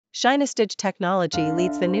Shinestage technology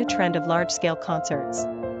leads the new trend of large-scale concerts.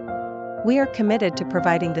 We are committed to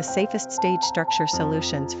providing the safest stage structure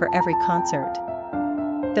solutions for every concert.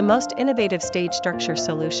 The most innovative stage structure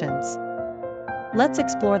solutions. Let's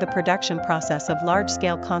explore the production process of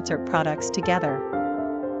large-scale concert products together.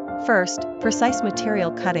 First, precise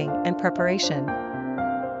material cutting and preparation.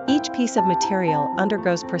 Each piece of material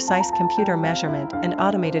undergoes precise computer measurement and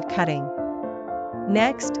automated cutting.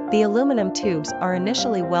 Next, the aluminum tubes are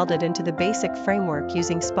initially welded into the basic framework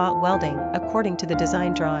using spot welding according to the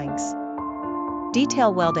design drawings.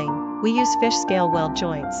 Detail welding, we use fish scale weld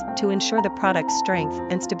joints to ensure the product's strength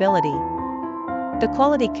and stability. The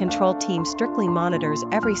quality control team strictly monitors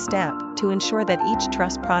every step to ensure that each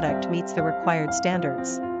truss product meets the required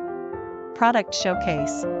standards. Product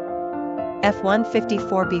showcase.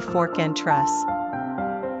 F154B fork end truss.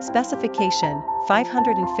 Specification,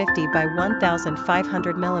 550 by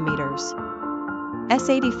 1500 mm.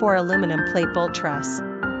 S84 aluminum plate bolt truss.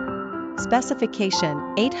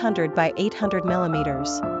 Specification, 800 by 800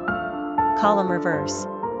 mm. Column reverse.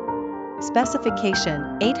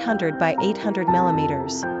 Specification, 800 by 800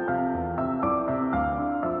 mm.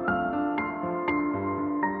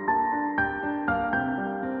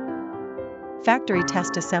 Factory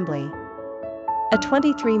test assembly. A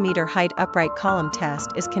 23-meter height upright column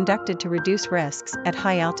test is conducted to reduce risks at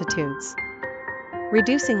high altitudes.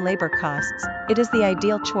 Reducing labor costs, it is the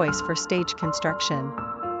ideal choice for stage construction.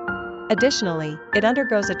 Additionally, it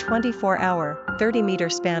undergoes a 24-hour, 30-meter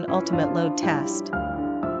span ultimate load test.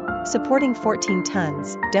 Supporting 14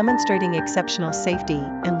 tons, demonstrating exceptional safety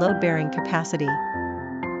and load-bearing capacity.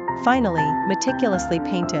 Finally, meticulously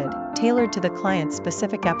painted, tailored to the client's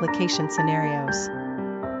specific application scenarios.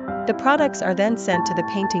 The products are then sent to the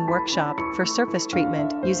painting workshop for surface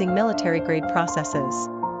treatment using military-grade processes,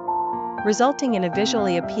 resulting in a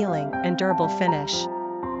visually appealing and durable finish.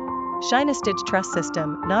 Shinestage truss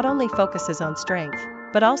system not only focuses on strength,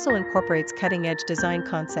 but also incorporates cutting-edge design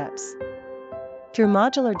concepts. Through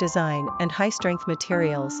modular design and high-strength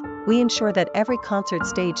materials, we ensure that every concert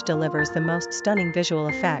stage delivers the most stunning visual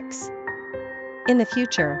effects. In the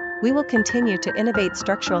future, we will continue to innovate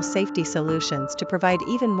structural safety solutions to provide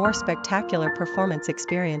even more spectacular performance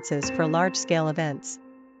experiences for large-scale events.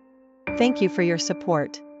 Thank you for your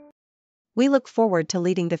support. We look forward to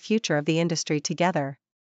leading the future of the industry together.